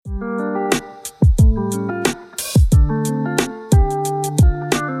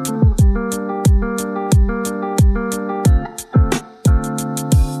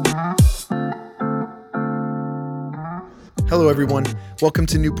everyone. Welcome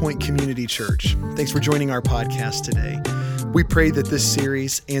to New Point Community Church. Thanks for joining our podcast today. We pray that this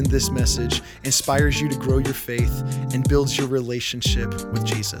series and this message inspires you to grow your faith and builds your relationship with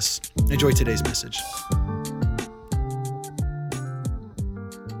Jesus. Enjoy today's message.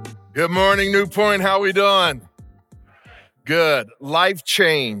 Good morning, New Point. How we doing? Good. Life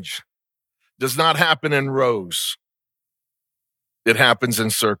change does not happen in rows. It happens in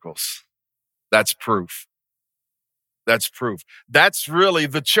circles. That's proof. That's proof. That's really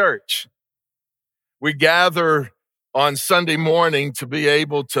the church. We gather on Sunday morning to be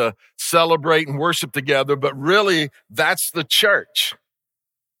able to celebrate and worship together, but really that's the church.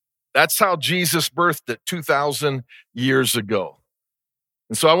 That's how Jesus birthed it 2,000 years ago.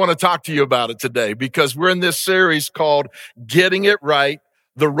 And so I want to talk to you about it today because we're in this series called Getting It Right,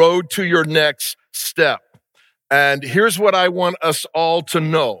 The Road to Your Next Step. And here's what I want us all to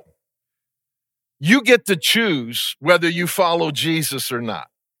know. You get to choose whether you follow Jesus or not.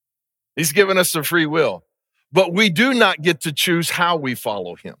 He's given us a free will, but we do not get to choose how we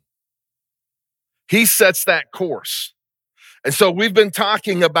follow him. He sets that course. And so we've been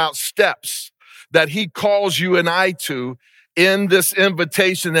talking about steps that he calls you and I to in this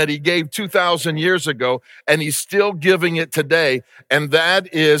invitation that he gave 2,000 years ago, and he's still giving it today, and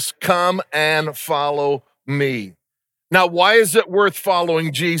that is come and follow me. Now, why is it worth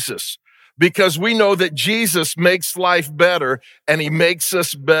following Jesus? Because we know that Jesus makes life better and he makes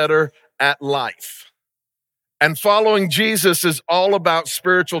us better at life. And following Jesus is all about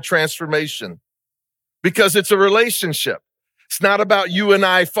spiritual transformation because it's a relationship. It's not about you and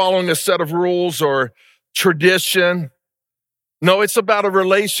I following a set of rules or tradition. No, it's about a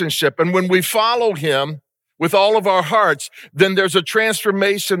relationship. And when we follow him with all of our hearts, then there's a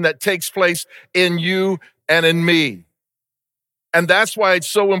transformation that takes place in you and in me. And that's why it's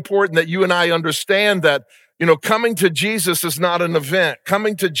so important that you and I understand that, coming to Jesus is not an event.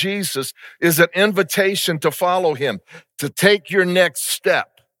 Coming to Jesus is an invitation to follow him, to take your next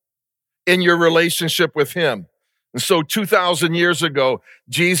step in your relationship with him. And so 2,000 years ago,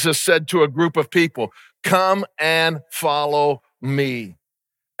 Jesus said to a group of people, come and follow me.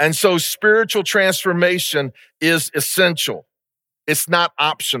 And so spiritual transformation is essential. It's not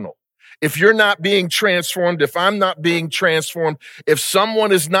optional. If you're not being transformed, if I'm not being transformed, if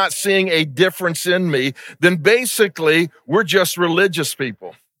someone is not seeing a difference in me, then basically we're just religious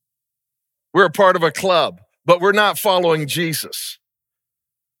people. We're a part of a club, but we're not following Jesus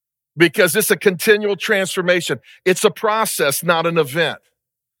because it's a continual transformation. It's a process, not an event.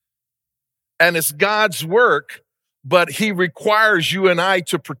 And it's God's work, but he requires you and I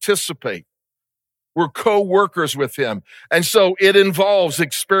to participate. We're co-workers with him. And so it involves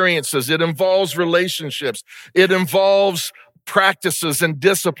experiences. It involves relationships. It involves practices and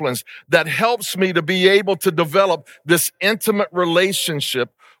disciplines that helps me to be able to develop this intimate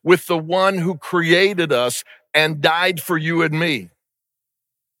relationship with the one who created us and died for you and me.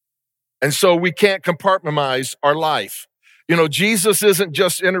 And so we can't compartmentalize our life. Jesus isn't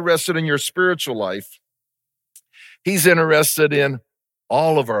just interested in your spiritual life. He's interested in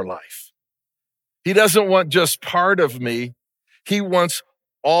all of our life. He doesn't want just part of me. He wants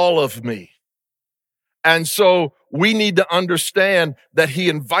all of me. And so we need to understand that he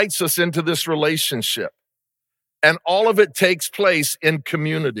invites us into this relationship. And all of it takes place in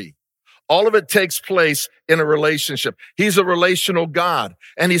community. All of it takes place in a relationship. He's a relational God,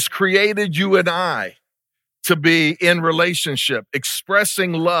 and he's created you and I to be in relationship,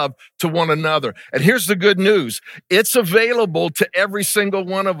 expressing love to one another. And here's the good news. It's available to every single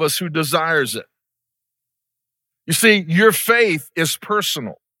one of us who desires it. You see, your faith is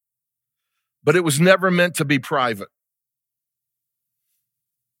personal, but it was never meant to be private.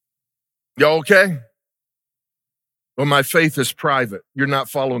 Y'all okay? Well, my faith is private. You're not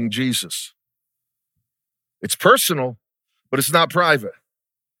following Jesus. It's personal, but it's not private.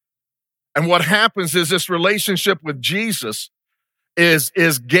 And what happens is this relationship with Jesus is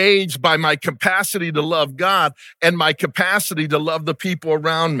gauged by my capacity to love God and my capacity to love the people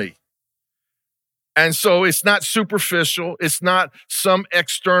around me. And so it's not superficial. It's not some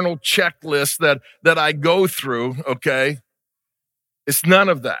external checklist that I go through, okay? It's none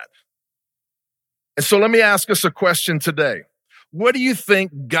of that. And so let me ask us a question today. What do you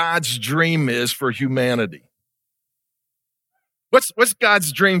think God's dream is for humanity? What's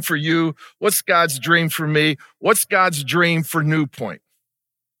God's dream for you? What's God's dream for me? What's God's dream for New Point?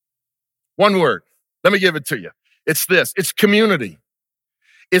 One word. Let me give it to you. It's this. It's community.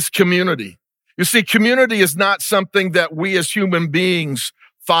 It's community. You see, community is not something that we as human beings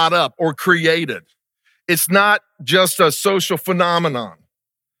thought up or created. It's not just a social phenomenon.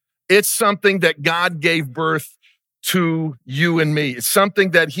 It's something that God gave birth to you and me. It's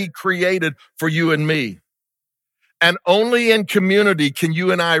something that he created for you and me. And only in community can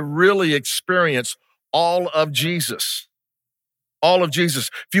you and I really experience all of Jesus. All of Jesus.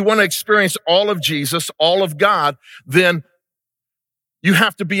 If you want to experience all of Jesus, all of God, then you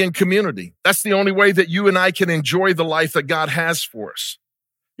have to be in community. That's the only way that you and I can enjoy the life that God has for us.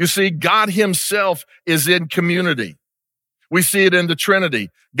 You see, God himself is in community. We see it in the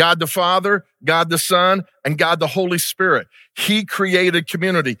Trinity, God the Father, God the Son, and God the Holy Spirit. He created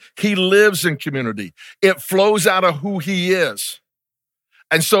community. He lives in community. It flows out of who he is.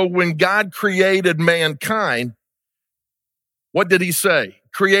 And so when God created mankind, what did he say?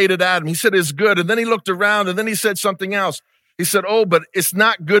 Created Adam. He said it's good. And then he looked around and then he said something else. He said, oh, but it's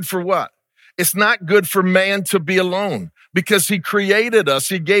not good for what? It's not good for man to be alone because he created us.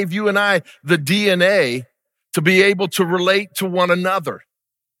 He gave you and I the DNA to be able to relate to one another.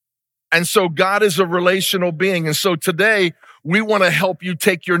 And so God is a relational being. And so today we want to help you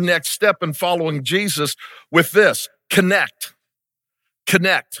take your next step in following Jesus with this: connect.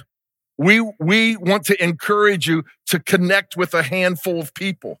 Connect. We want to encourage you to connect with a handful of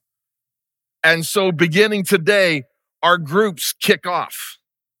people. And so beginning today, our groups kick off.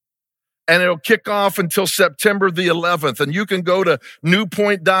 And it'll kick off until September the 11th. And you can go to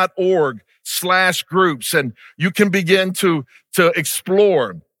newpoint.org/groups and you can begin to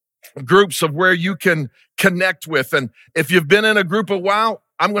explore groups of where you can connect with. And if you've been in a group a while,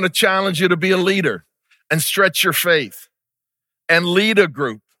 I'm going to challenge you to be a leader and stretch your faith and lead a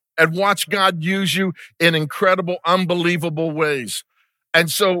group and watch God use you in incredible, unbelievable ways.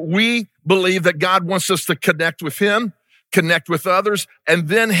 And so we believe that God wants us to connect with him, connect with others, and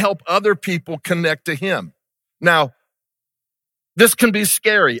then help other people connect to him. Now, this can be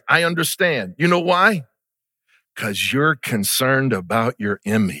scary. I understand. You know why? Because you're concerned about your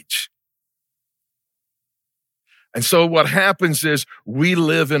image. And so what happens is we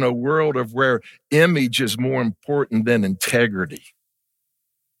live in a world of where image is more important than integrity.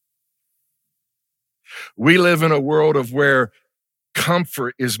 We live in a world of where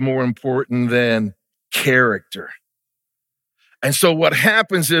comfort is more important than character. And so what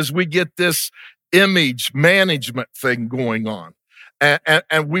happens is we get this image management thing going on.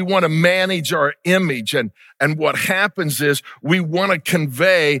 And we want to manage our image. And what happens is we want to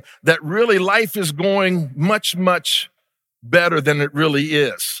convey that really life is going much, much better than it really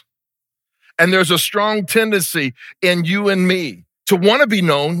is. And there's a strong tendency in you and me to want to be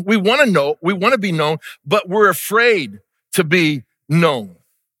known. We want to be known, but we're afraid to be known.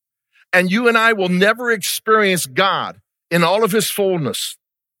 And you and I will never experience God in all of his fullness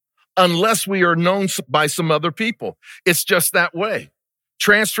unless we are known by some other people. It's just that way.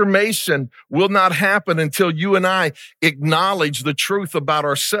 Transformation will not happen until you and I acknowledge the truth about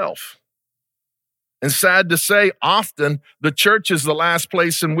ourselves. And sad to say, often the church is the last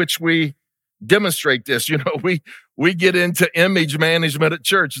place in which we demonstrate this. You know, we get into image management at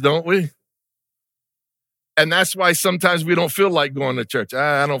church, don't we? And that's why sometimes we don't feel like going to church.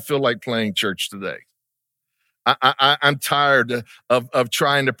 I don't feel like playing church today. I'm tired of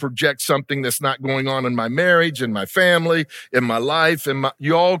trying to project something that's not going on in my marriage, in my family, in my life.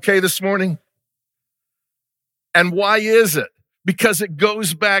 You all okay this morning? And why is it? Because it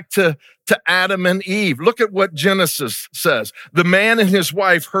goes back to Adam and Eve. Look at what Genesis says. The man and his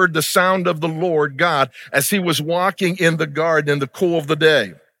wife heard the sound of the Lord God as he was walking in the garden in the cool of the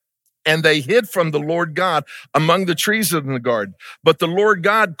day. And they hid from the Lord God among the trees in the garden. But the Lord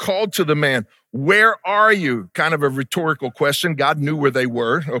God called to the man, "Where are you?" Kind of a rhetorical question. God knew where they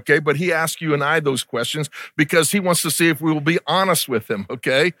were, okay? But he asked you and I those questions because he wants to see if we will be honest with him,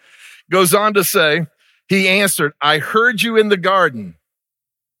 okay? Goes on to say, he answered, "I heard you in the garden,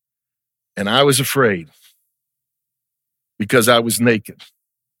 and I was afraid because I was naked.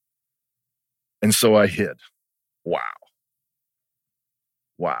 And so I hid." Wow.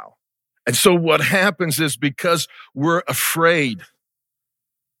 Wow. And so what happens is because we're afraid,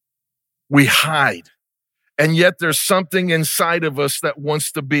 we hide. And yet there's something inside of us that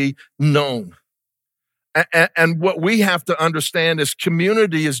wants to be known. And what we have to understand is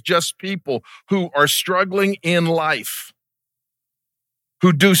community is just people who are struggling in life,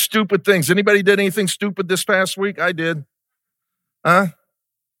 who do stupid things. Anybody did anything stupid this past week? I did. Huh?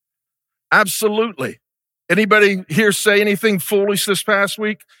 Absolutely. Anybody here say anything foolish this past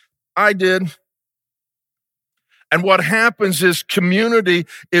week? I did. And what happens is community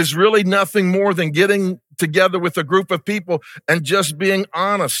is really nothing more than getting together with a group of people and just being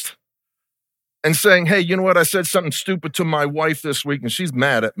honest and saying, "Hey, you know what? I said something stupid to my wife this week and she's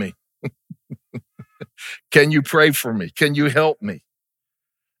mad at me. Can you pray for me? Can you help me?"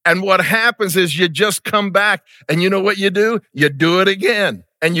 And what happens is you just come back and you know what you do? You do it again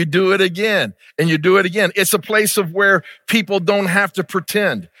and you do it again and you do it again. It's a place of where people don't have to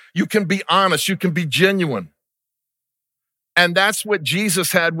pretend. You can be honest. You can be genuine. And that's what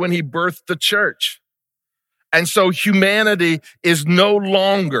Jesus had when he birthed the church. And so humanity is no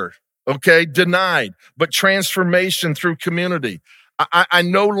longer, denied, but transformation through community. I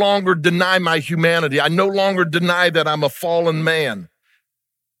no longer deny my humanity. I no longer deny that I'm a fallen man.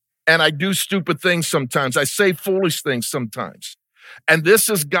 And I do stupid things sometimes. I say foolish things sometimes. And this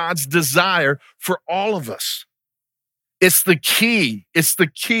is God's desire for all of us. It's the key. It's the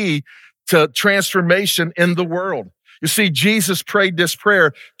key to transformation in the world. You see, Jesus prayed this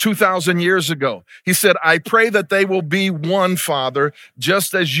prayer 2,000 years ago. He said, I pray that they will be one, Father,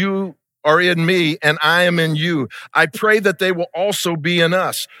 just as you are in me and I am in you. I pray that they will also be in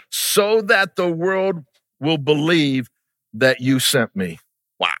us so that the world will believe that you sent me.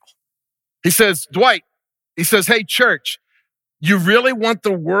 Wow. He says, Dwight, he says, hey, church, you really want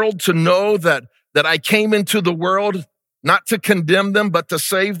the world to know that I came into the world not to condemn them, but to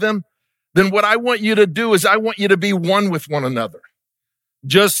save them? Then what I want you to do is I want you to be one with one another.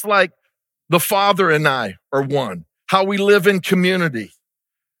 Just like the Father and I are one, how we live in community.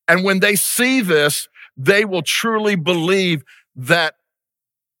 And when they see this, they will truly believe that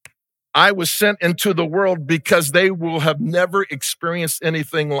I was sent into the world because they will have never experienced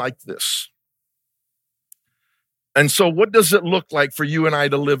anything like this. And so what does it look like for you and I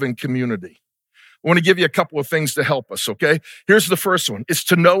to live in community? I want to give you a couple of things to help us, okay? Here's the first one. It's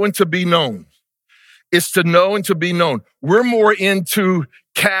to know and to be known. It's to know and to be known. We're more into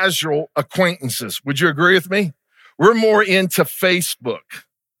casual acquaintances. Would you agree with me? We're more into Facebook,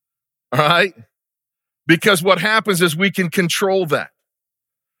 all right? Because what happens is we can control that.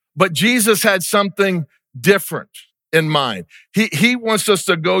 But Jesus had something different in mind. He wants us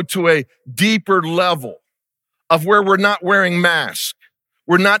to go to a deeper level of where we're not wearing masks.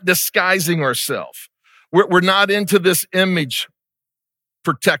 We're not disguising ourselves. We're not into this image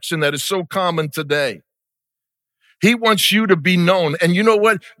protection that is so common today. He wants you to be known. And you know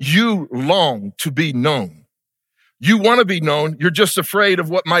what? You long to be known. You want to be known. You're just afraid of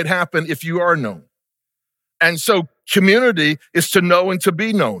what might happen if you are known. And so community is to know and to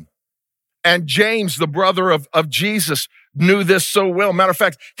be known. And James, the brother of Jesus, knew this so well. Matter of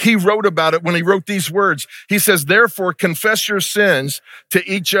fact, he wrote about it when he wrote these words. He says, therefore, confess your sins to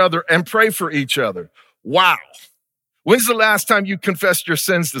each other and pray for each other. Wow. When's the last time you confessed your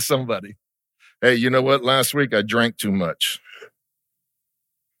sins to somebody? Hey, you know what? Last week I drank too much.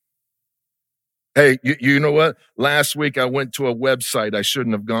 Hey, you know what? Last week I went to a website I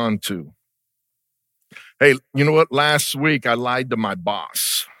shouldn't have gone to. Hey, you know what? Last week I lied to my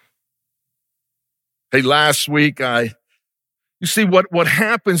boss. Hey, last week you see what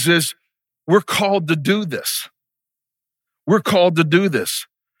happens is we're called to do this. We're called to do this.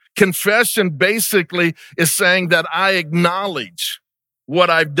 Confession basically is saying that I acknowledge what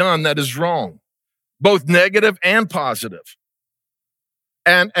I've done that is wrong, both negative and positive.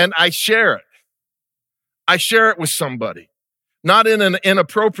 And I share it. I share it with somebody, not in an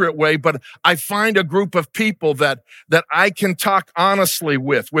inappropriate way, but I find a group of people that I can talk honestly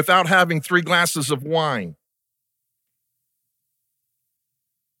with without having 3 glasses of wine.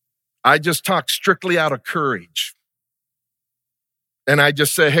 I just talk strictly out of courage. And I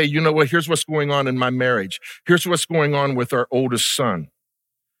just say, hey, you know what? Here's what's going on in my marriage. Here's what's going on with our oldest son.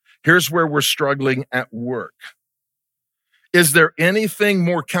 Here's where we're struggling at work. Is there anything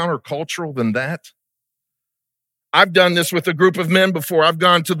more countercultural than that? I've done this with a group of men before. I've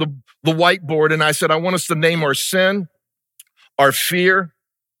gone to the whiteboard and I said, I want us to name our sin, our fear,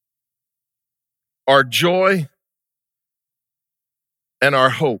 our joy, and our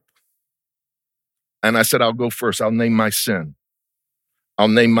hope. And I said, I'll go first. I'll name my sin. I'll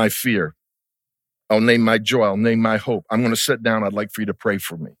name my fear. I'll name my joy. I'll name my hope. I'm going to sit down. I'd like for you to pray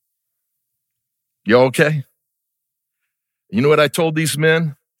for me. You okay? You know what I told these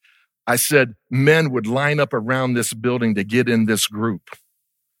men? I said, men would line up around this building to get in this group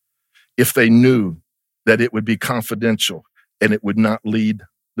if they knew that it would be confidential and it would not lead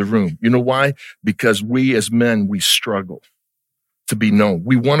the room. You know why? Because we as men, we struggle to be known.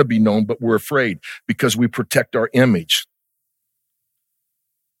 We want to be known, but we're afraid because we protect our image.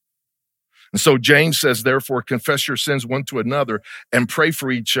 And so James says, therefore, confess your sins one to another and pray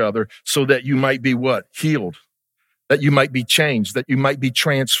for each other so that you might be what? Healed. That you might be changed, that you might be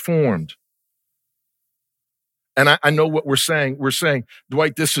transformed. And I know what we're saying. We're saying,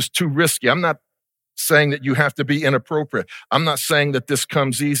 Dwight, this is too risky. I'm not saying that you have to be inappropriate. I'm not saying that this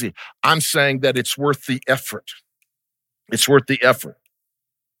comes easy. I'm saying that it's worth the effort. It's worth the effort.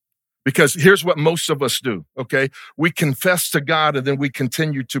 Because here's what most of us do, okay? We confess to God and then we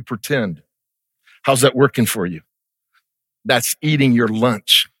continue to pretend. How's that working for you? That's eating your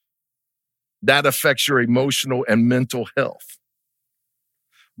lunch. That affects your emotional and mental health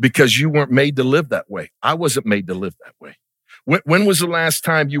because you weren't made to live that way. I wasn't made to live that way. When was the last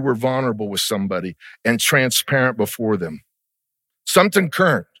time you were vulnerable with somebody and transparent before them? Something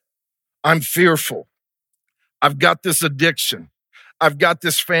current. I'm fearful. I've got this addiction. I've got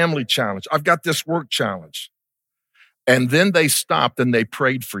this family challenge. I've got this work challenge. And then they stopped and they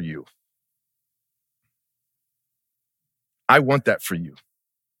prayed for you. I want that for you.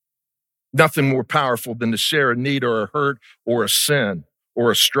 Nothing more powerful than to share a need or a hurt or a sin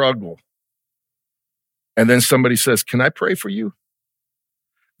or a struggle. And then somebody says, can I pray for you?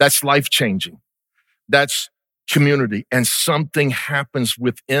 That's life-changing. That's community. And something happens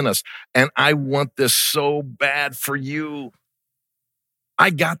within us. And I want this so bad for you. I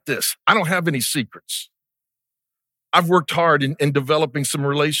got this. I don't have any secrets. I've worked hard in developing some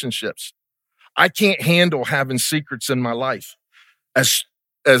relationships. I can't handle having secrets in my life. As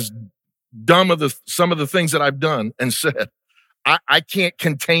dumb of some of the things that I've done and said, I can't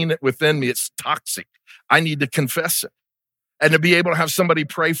contain it within me. It's toxic. I need to confess it. And to be able to have somebody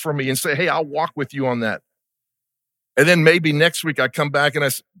pray for me and say, hey, I'll walk with you on that. And then maybe next week I come back and I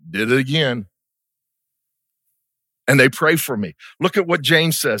did it again. And they pray for me. Look at what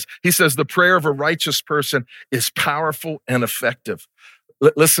James says. He says, the prayer of a righteous person is powerful and effective.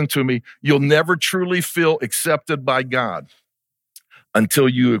 Listen to me. You'll never truly feel accepted by God until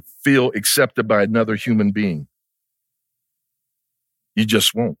you feel accepted by another human being. You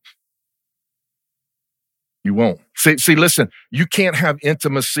just won't. You won't. See, listen, you can't have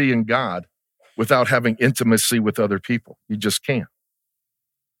intimacy in God without having intimacy with other people. You just can't.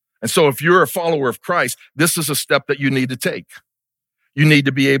 And so if you're a follower of Christ, this is a step that you need to take. You need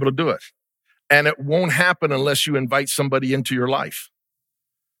to be able to do it. And it won't happen unless you invite somebody into your life.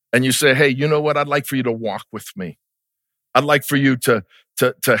 And you say, hey, you know what? I'd like for you to walk with me. I'd like for you to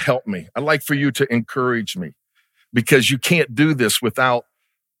help me. I'd like for you to encourage me, because you can't do this without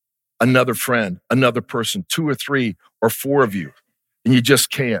another friend, another person, 2 or 3 or 4 of you, and you just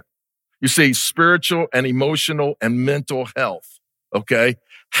can't. You see, spiritual and emotional and mental health, okay,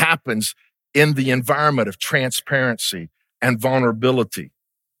 happens in the environment of transparency and vulnerability.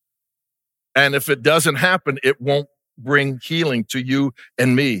 And if it doesn't happen, it won't bring healing to you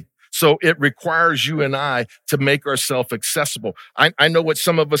and me. So it requires you and I to make ourselves accessible. I know what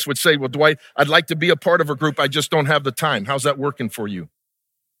some of us would say, well, Dwight, I'd like to be a part of a group. I just don't have the time. How's that working for you?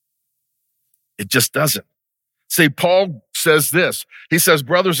 It just doesn't. See, Paul says this. He says,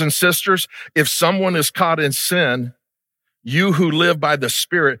 brothers and sisters, if someone is caught in sin, you who live by the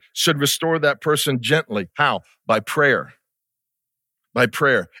Spirit should restore that person gently. How? By prayer. By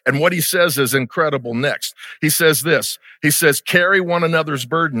prayer. And what he says is incredible next. He says this. He says, carry one another's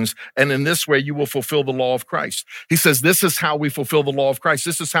burdens, and in this way you will fulfill the law of Christ. He says, this is how we fulfill the law of Christ.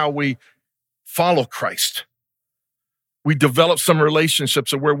 This is how we follow Christ. We develop some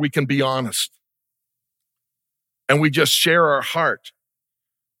relationships where we can be honest. And we just share our heart.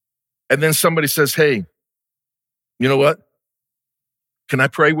 And then somebody says, hey, you know what? Can I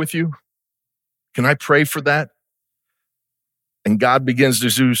pray with you? Can I pray for that? And God begins to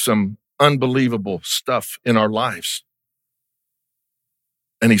do some unbelievable stuff in our lives.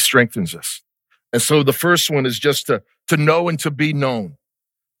 And he strengthens us. And so the first one is just to know and to be known.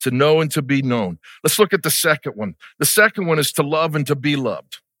 To know and to be known. Let's look at the second one. The second one is to love and to be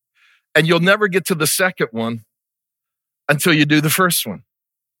loved. And you'll never get to the second one until you do the first one.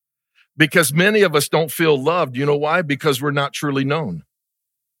 Because many of us don't feel loved. You know why? Because we're not truly known.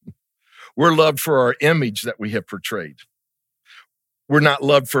 We're loved for our image that we have portrayed. We're not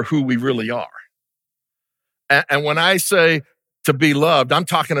loved for who we really are. And when I say to be loved, I'm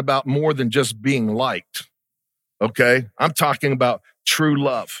talking about more than just being liked, okay? I'm talking about true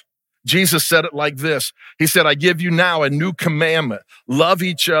love. Jesus said it like this. He said, I give you now a new commandment. Love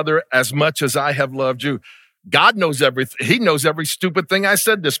each other as much as I have loved you. God knows everything. He knows every stupid thing I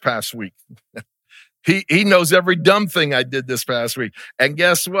said this past week. He knows every dumb thing I did this past week. And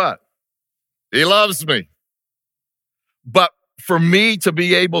guess what? He loves me. But for me to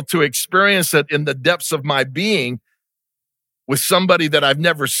be able to experience it in the depths of my being with somebody that I've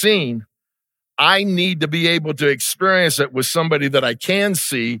never seen, I need to be able to experience it with somebody that I can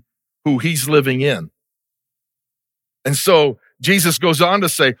see who he's living in. And so Jesus goes on to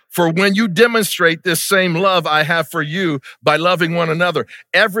say, for when you demonstrate this same love I have for you by loving one another,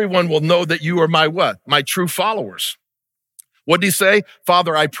 everyone will know that you are my what? My true followers. What did he say?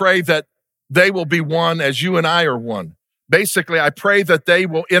 Father, I pray that they will be one as you and I are one, Basically, I pray that they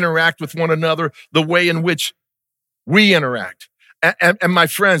will interact with one another the way in which we interact. And my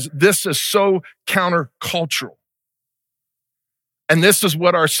friends, this is so countercultural. And this is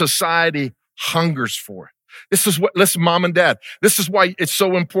what our society hungers for. This is what, listen, mom and dad, this is why it's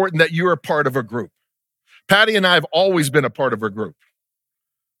so important that you're a part of a group. Patty and I have always been a part of a group.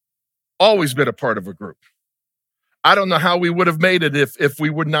 Always been a part of a group. I don't know how we would have made it if we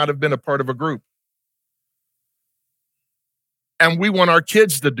would not have been a part of a group. And we want our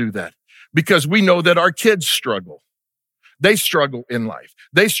kids to do that because we know that our kids struggle. They struggle in life.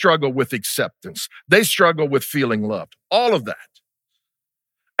 They struggle with acceptance. They struggle with feeling loved, all of that.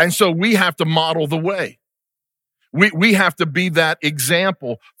 And so we have to model the way. We have to be that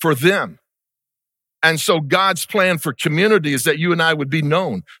example for them. And so God's plan for community is that you and I would be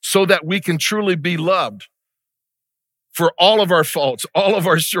known so that we can truly be loved for all of our faults, all of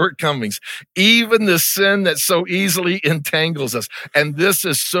our shortcomings, even the sin that so easily entangles us. And this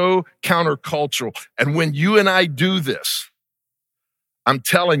is so countercultural. And when you and I do this, I'm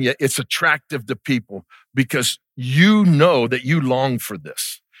telling you, it's attractive to people because you know that you long for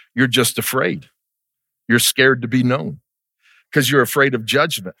this. You're just afraid. You're scared to be known because you're afraid of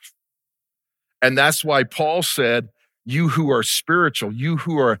judgment. And that's why Paul said, you who are spiritual, you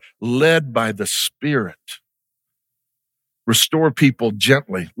who are led by the Spirit, restore people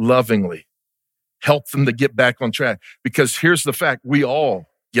gently, lovingly, help them to get back on track. Because here's the fact, we all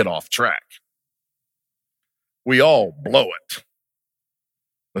get off track. We all blow it.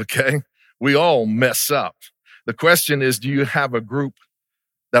 Okay? We all mess up. The question is, do you have a group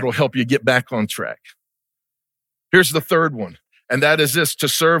that'll help you get back on track? Here's the third one, and that is this: to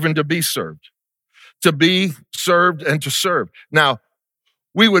serve and to be served. To be served and to serve. Now,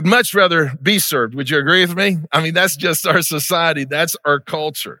 we would much rather be served. Would you agree with me? I mean, that's just our society. That's our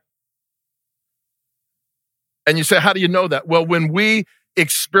culture. And you say, how do you know that? Well, when we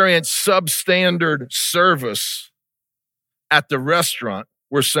experience substandard service at the restaurant,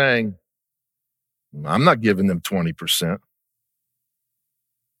 we're saying, I'm not giving them 20%.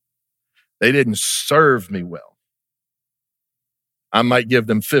 They didn't serve me well. I might give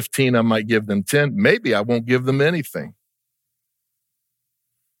them 15, I might give them 10, maybe I won't give them anything.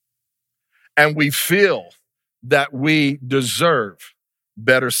 And we feel that we deserve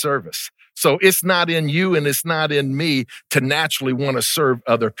better service. So it's not in you and it's not in me to naturally want to serve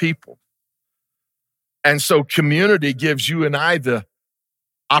other people. And so community gives you and I the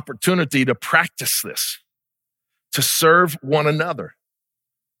opportunity to practice this, to serve one another.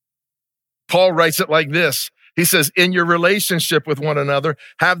 Paul writes it like this. He says, in your relationship with one another,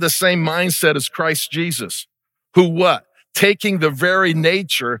 have the same mindset as Christ Jesus, who what? Taking the very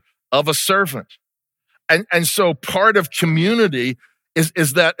nature of a servant. And so part of community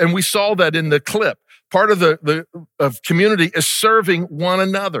is that, and we saw that in the clip, part of of community is serving one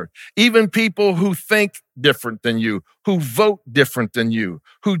another. Even people who think different than you, who vote different than you,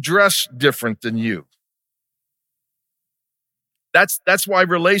 who dress different than you. That's why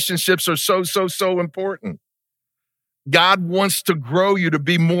relationships are so important. God wants to grow you to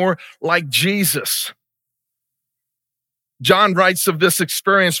be more like Jesus. John writes of this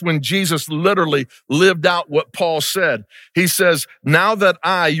experience when Jesus literally lived out what Paul said. He says, now that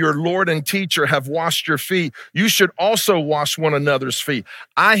I, your Lord and teacher, have washed your feet, you should also wash one another's feet.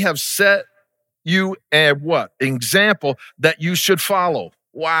 I have set you a what? Example that you should follow.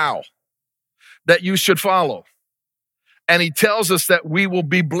 Wow. That you should follow. And he tells us that we will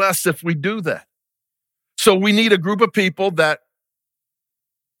be blessed if we do that. So we need a group of people that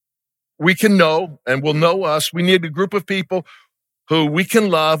we can know and will know us. We need a group of people who we can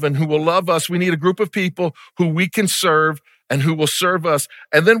love and who will love us. We need a group of people who we can serve and who will serve us.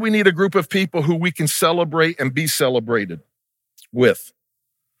 And then we need a group of people who we can celebrate and be celebrated with.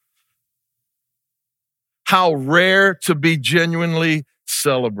 How rare to be genuinely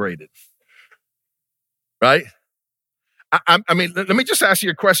celebrated, right? I mean, let me just ask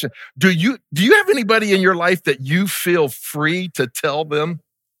you a question. Do you have anybody in your life that you feel free to tell them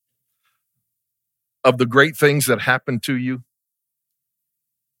of the great things that happened to you?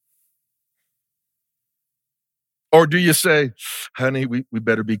 Or do you say, honey, we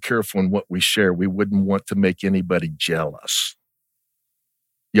better be careful in what we share. We wouldn't want to make anybody jealous.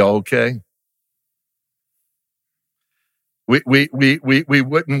 Y'all okay? We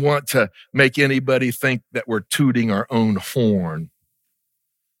wouldn't want to make anybody think that we're tooting our own horn.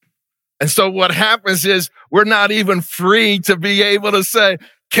 And so what happens is we're not even free to be able to say,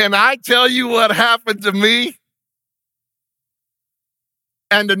 can I tell you what happened to me?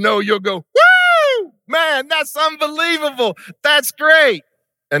 And to know you'll go, woo, man, that's unbelievable. That's great.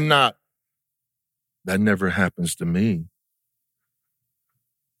 And not, that never happens to me.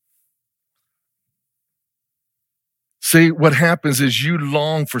 See, what happens is you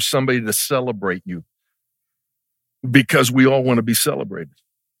long for somebody to celebrate you because we all want to be celebrated.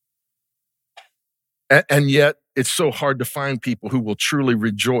 And yet it's so hard to find people who will truly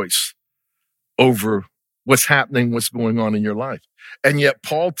rejoice over what's happening, what's going on in your life. And yet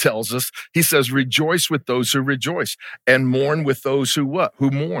Paul tells us, he says, rejoice with those who rejoice and mourn with those who what?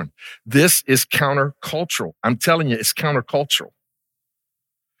 Who mourn. This is countercultural. I'm telling you, it's countercultural.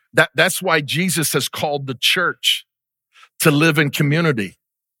 That's why Jesus has called the church to live in community.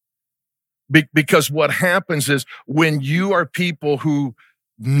 Because what happens is when you are people who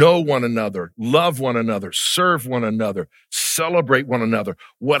know one another, love one another, serve one another, celebrate one another,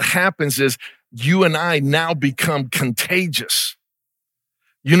 what happens is you and I now become contagious.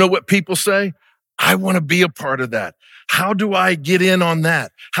 You know what people say? I want to be a part of that. How do I get in on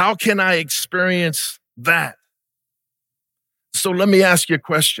that? How can I experience that? So let me ask you a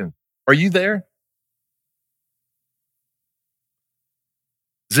question. Are you there?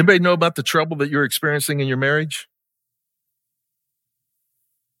 Does anybody know about the trouble that you're experiencing in your marriage?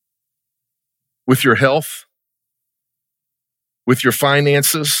 With your health? With your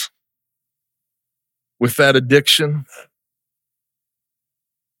finances? With that addiction?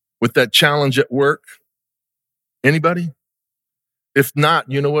 With that challenge at work? Anybody? If not,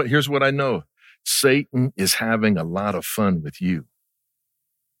 you know what? Here's what I know. Satan is having a lot of fun with you.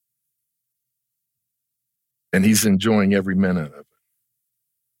 And he's enjoying every minute of it.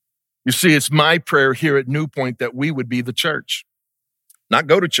 You see, it's my prayer here at New Point that we would be the church. Not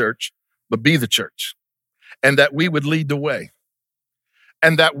go to church, but be the church. And that we would lead the way.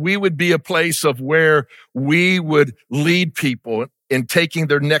 And that we would be a place of where we would lead people in taking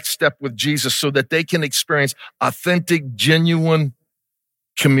their next step with Jesus so that they can experience authentic, genuine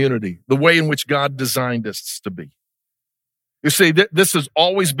community, the way in which God designed us to be. You see, this has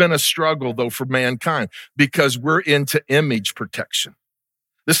always been a struggle, though, for mankind because we're into image protection.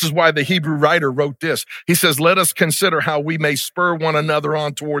 This is why the Hebrew writer wrote this. He says, let us consider how we may spur one another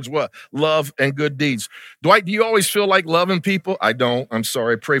on towards what? Love and good deeds. Dwight, do you always feel like loving people? I don't. I'm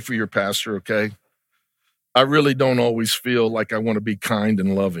sorry. Pray for your pastor, okay? I really don't always feel like I want to be kind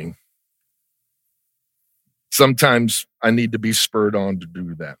and loving. Sometimes I need to be spurred on to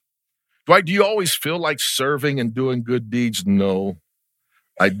do that. Dwight, do you always feel like serving and doing good deeds? No,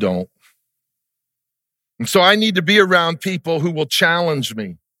 I don't. And so I need to be around people who will challenge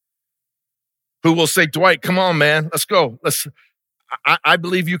me, who will say, Dwight, come on, man, let's go. I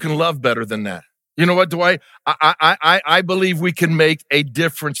believe you can love better than that. You know what, Dwight? I believe we can make a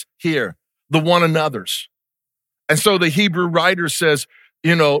difference here, the one another's. And so the Hebrew writer says,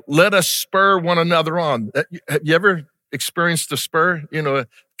 you know, let us spur one another on. Have you ever experienced a spur? You know,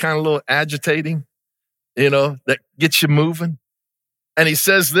 kind of a little agitating, you know, that gets you moving. And he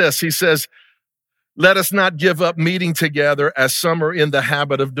says this, he says, let us not give up meeting together as some are in the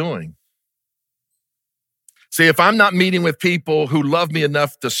habit of doing. See, if I'm not meeting with people who love me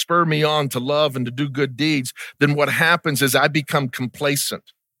enough to spur me on to love and to do good deeds, then what happens is I become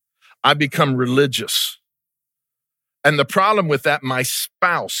complacent. I become religious. And the problem with that, my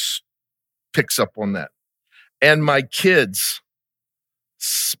spouse picks up on that. And my kids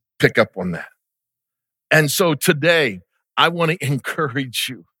pick up on that. And so today, I want to encourage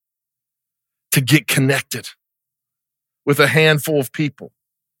you to get connected with a handful of people.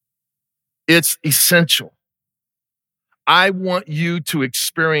 It's essential. I want you to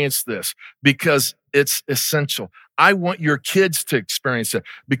experience this because it's essential. I want your kids to experience it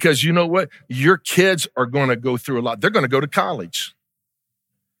because you know what? Your kids are going to go through a lot. They're going to go to college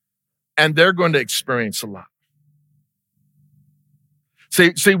and they're going to experience a lot.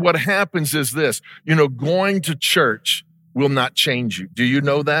 See, what happens is this, you know, going to church will not change you. Do you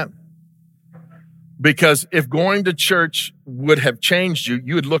know that? Because if going to church would have changed you,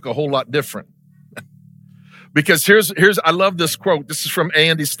 you would look a whole lot different. Because here's I love this quote. This is from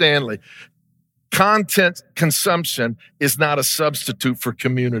Andy Stanley. Content consumption is not a substitute for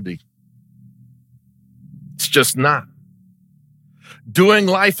community. It's just not. Doing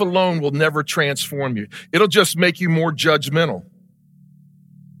life alone will never transform you. It'll just make you more judgmental.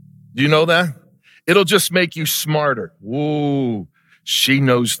 Do you know that? It'll just make you smarter. Ooh, she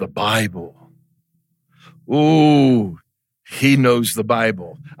knows the Bible. Ooh, he knows the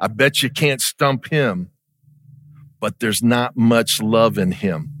Bible. I bet you can't stump him, but there's not much love in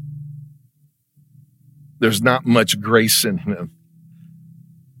him. There's not much grace in him.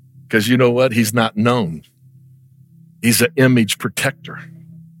 Because you know what? He's not known. He's an image protector.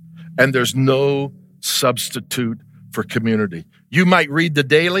 And there's no substitute for community. You might read the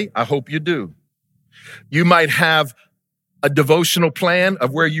daily. I hope you do. You might have a devotional plan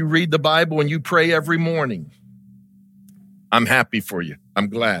of where you read the Bible and you pray every morning. I'm happy for you. I'm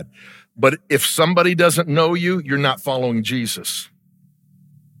glad. But if somebody doesn't know you, you're not following Jesus.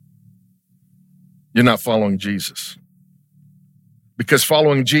 You're not following Jesus. Because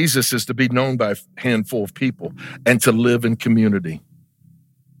following Jesus is to be known by a handful of people and to live in community.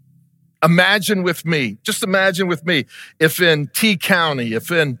 Imagine with me, just imagine with me, if in T County,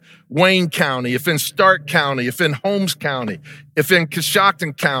 if in Wayne County, if in Stark County, if in Holmes County, if in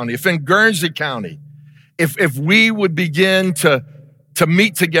Coshocton County, if in Guernsey County, if we would begin to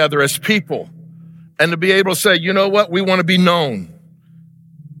meet together as people and to be able to say, you know what, we want to be known.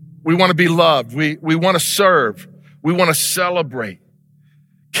 We want to be loved. We want to serve. We want to celebrate.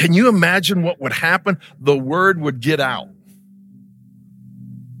 Can you imagine what would happen? The word would get out.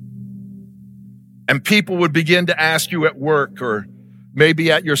 And people would begin to ask you at work or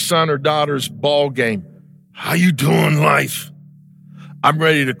maybe at your son or daughter's ball game, how you doing, life? I'm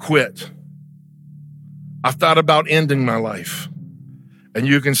ready to quit. I've thought about ending my life. And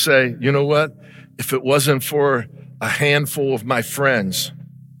you can say, you know what? If it wasn't for a handful of my friends,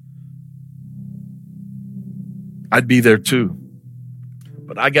 I'd be there too.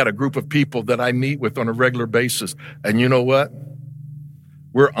 But I got a group of people that I meet with on a regular basis. And you know what?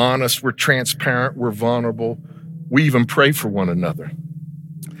 We're honest, we're transparent, we're vulnerable. We even pray for one another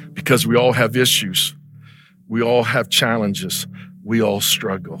because we all have issues. We all have challenges. We all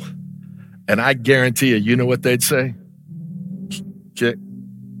struggle. And I guarantee you know what they'd say? Can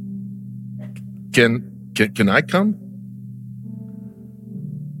I come?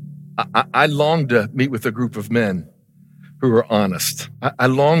 I long to meet with a group of men who are honest. I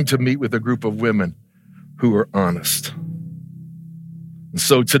long to meet with a group of women who are honest. And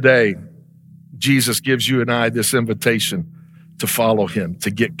so today, Jesus gives you and I this invitation to follow him,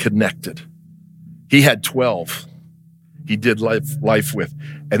 to get connected. He had 12 he did life with,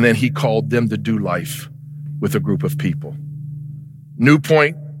 and then he called them to do life with a group of people. New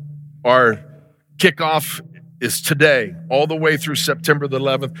Point, our kickoff is today, all the way through September the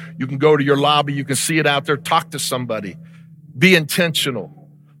 11th. You can go to your lobby. You can see it out there. Talk to somebody. Be intentional.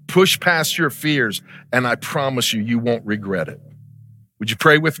 Push past your fears, and I promise you, you won't regret it. Would you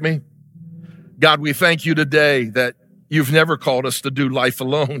pray with me? God, we thank you today that you've never called us to do life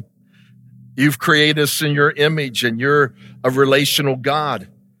alone. You've created us in your image, and you're a relational God.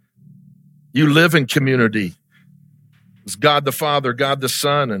 You live in community. It's God the Father, God the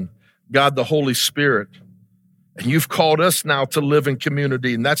Son, and God the Holy Spirit. And you've called us now to live in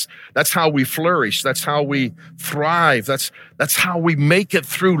community, and that's how we flourish. That's how we thrive. That's how we make it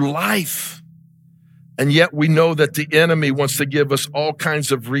through life. And yet we know that the enemy wants to give us all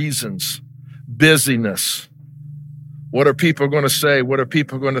kinds of reasons. Busyness. What are people going to say? What are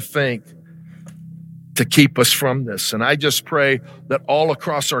people going to think? To keep us from this. And I just pray that all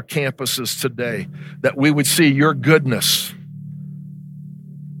across our campuses today, that we would see your goodness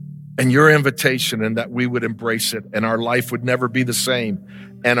and your invitation, and that we would embrace it, and our life would never be the same,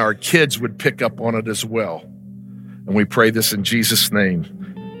 and our kids would pick up on it as well. And we pray this in Jesus' name.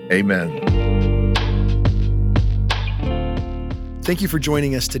 Amen. Thank you for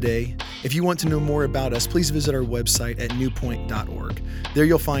joining us today. If you want to know more about us, please visit our website at newpoint.org. There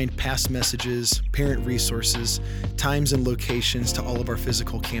you'll find past messages, parent resources, times and locations to all of our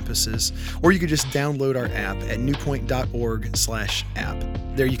physical campuses, or you could just download our app at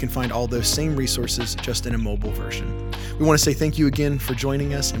newpoint.org/app. There you can find all those same resources just in a mobile version. We want to say thank you again for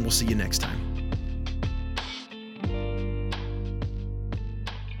joining us, and we'll see you next time.